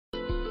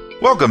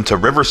Welcome to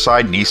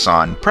Riverside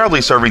Nissan,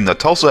 proudly serving the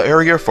Tulsa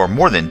area for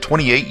more than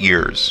 28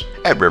 years.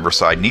 At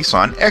Riverside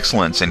Nissan,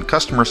 excellence in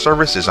customer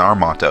service is our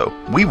motto.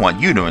 We want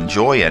you to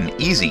enjoy an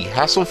easy,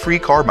 hassle-free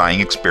car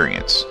buying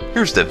experience.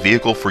 Here's the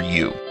vehicle for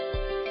you.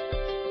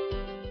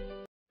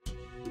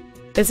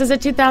 This is a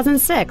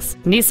 2006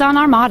 Nissan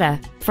Armada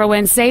for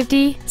when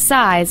safety,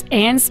 size,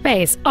 and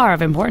space are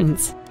of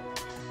importance.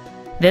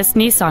 This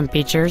Nissan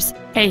features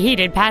a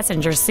heated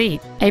passenger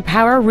seat, a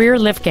power rear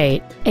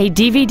liftgate, a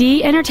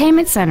DVD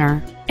entertainment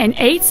center, an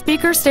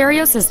 8-speaker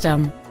stereo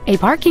system, a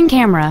parking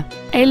camera,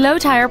 a low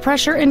tire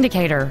pressure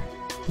indicator.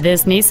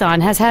 This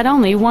Nissan has had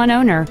only one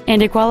owner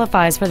and it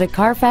qualifies for the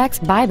Carfax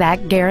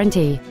buyback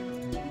guarantee.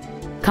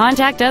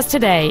 Contact us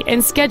today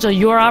and schedule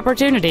your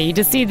opportunity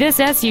to see this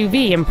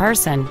SUV in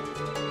person.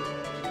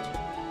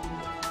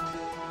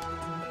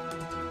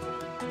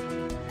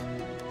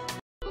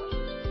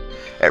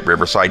 At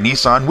Riverside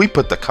Nissan, we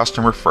put the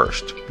customer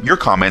first. Your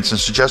comments and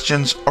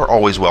suggestions are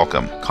always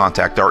welcome.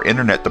 Contact our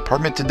internet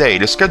department today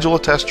to schedule a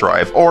test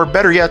drive, or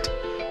better yet,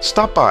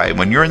 stop by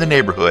when you're in the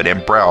neighborhood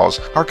and browse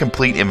our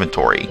complete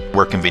inventory.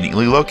 We're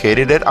conveniently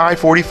located at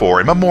I-44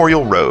 and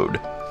Memorial Road.